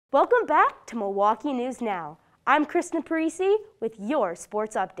Welcome back to Milwaukee News Now. I'm Kristen Parisi with your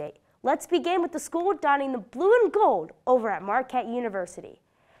sports update. Let's begin with the school donning the blue and gold over at Marquette University.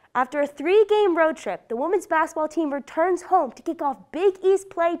 After a 3-game road trip, the women's basketball team returns home to kick off Big East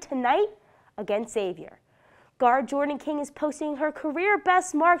play tonight against Xavier. Guard Jordan King is posting her career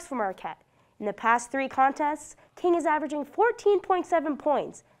best marks for Marquette. In the past 3 contests, King is averaging 14.7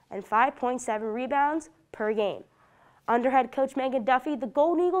 points and 5.7 rebounds per game. Under head coach Megan Duffy, the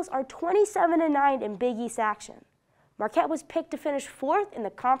Golden Eagles are 27-9 in Big East action. Marquette was picked to finish 4th in the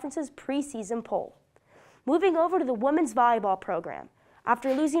conference's preseason poll. Moving over to the women's volleyball program.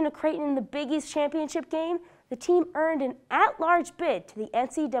 After losing to Creighton in the Big East championship game, the team earned an at-large bid to the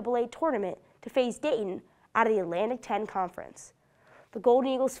NCAA tournament to face Dayton out of the Atlantic 10 Conference. The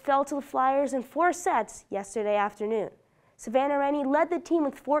Golden Eagles fell to the Flyers in 4 sets yesterday afternoon. Savannah Rennie led the team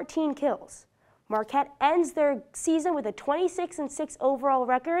with 14 kills. Marquette ends their season with a 26-6 overall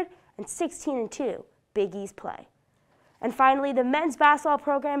record and 16-2 Big East play. And finally, the men's basketball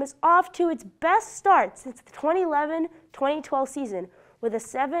program is off to its best start since the 2011-2012 season with a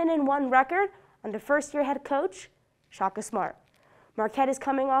 7-1 record under first-year head coach Shaka Smart. Marquette is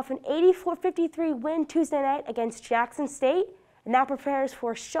coming off an 84-53 win Tuesday night against Jackson State and now prepares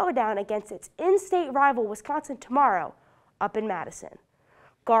for a showdown against its in-state rival Wisconsin tomorrow up in Madison.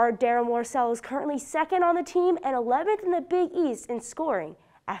 Guard Daryl Morcell is currently 2nd on the team and 11th in the Big East in scoring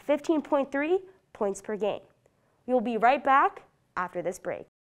at 15.3 points per game. We will be right back after this break.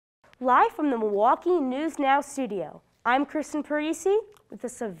 Live from the Milwaukee News Now studio, I'm Kristen Parisi with a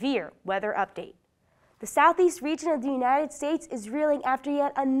severe weather update. The southeast region of the United States is reeling after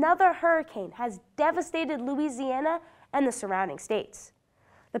yet another hurricane has devastated Louisiana and the surrounding states.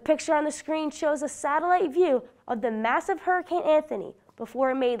 The picture on the screen shows a satellite view of the massive Hurricane Anthony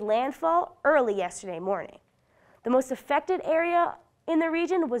before it made landfall early yesterday morning. The most affected area in the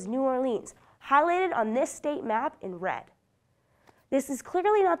region was New Orleans, highlighted on this state map in red. This is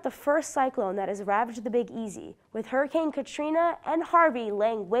clearly not the first cyclone that has ravaged the Big Easy, with Hurricane Katrina and Harvey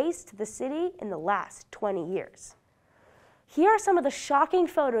laying waste to the city in the last 20 years. Here are some of the shocking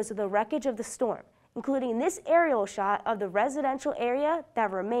photos of the wreckage of the storm, including this aerial shot of the residential area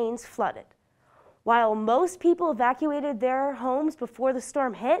that remains flooded. While most people evacuated their homes before the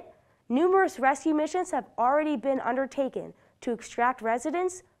storm hit, numerous rescue missions have already been undertaken to extract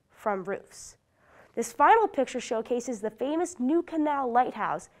residents from roofs. This final picture showcases the famous New Canal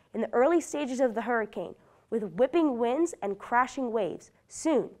Lighthouse in the early stages of the hurricane, with whipping winds and crashing waves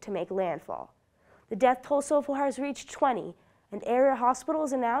soon to make landfall. The death toll so far has reached 20, and area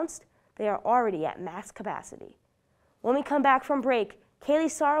hospitals announced they are already at max capacity. When we come back from break, Kaylee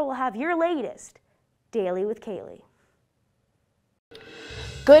Staral will have your latest Daily with Kaylee.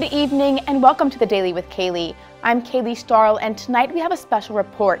 Good evening and welcome to the Daily with Kaylee. I'm Kaylee Staral, and tonight we have a special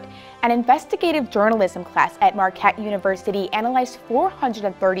report. An investigative journalism class at Marquette University analyzed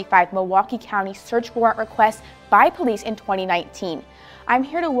 435 Milwaukee County search warrant requests by police in 2019. I'm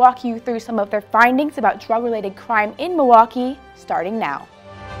here to walk you through some of their findings about drug-related crime in Milwaukee, starting now.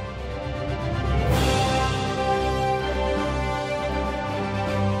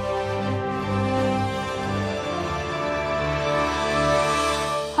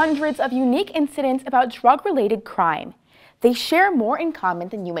 Hundreds of unique incidents about drug-related crime. They share more in common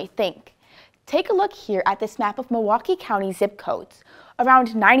than you may think. Take a look here at this map of Milwaukee County zip codes. Around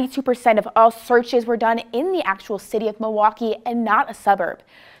 92% of all searches were done in the actual city of Milwaukee and not a suburb.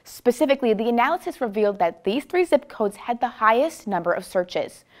 Specifically, the analysis revealed that these 3 zip codes had the highest number of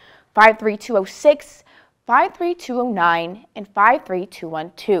searches: 53206, 53209, and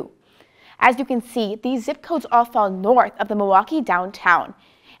 53212. As you can see, these zip codes all fall north of the Milwaukee downtown.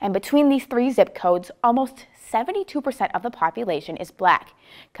 And between these 3 zip codes, almost 72% of the population is black.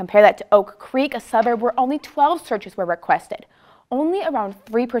 Compare that to Oak Creek, a suburb where only 12 searches were requested. Only around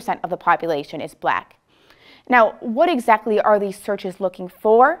 3% of the population is black. Now, what exactly are these searches looking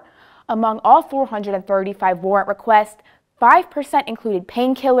for? Among all 435 warrant requests, 5% included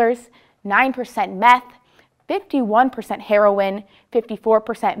painkillers, 9% meth, 51% heroin,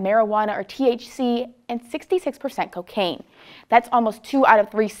 54% marijuana or THC, and 66% cocaine. That's almost 2 out of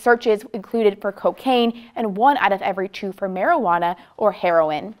 3 searches included for cocaine and 1 out of every 2 for marijuana or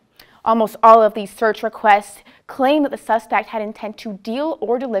heroin. Almost all of these search requests claim that the suspect had intent to deal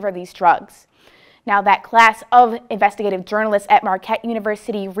or deliver these drugs. Now, that class of investigative journalists at Marquette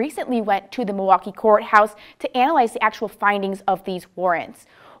University recently went to the Milwaukee courthouse to analyze the actual findings of these warrants.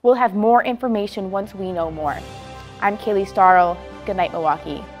 We'll have more information once we know more. I'm Kaylee Staral. Good night,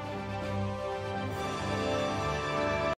 Milwaukee.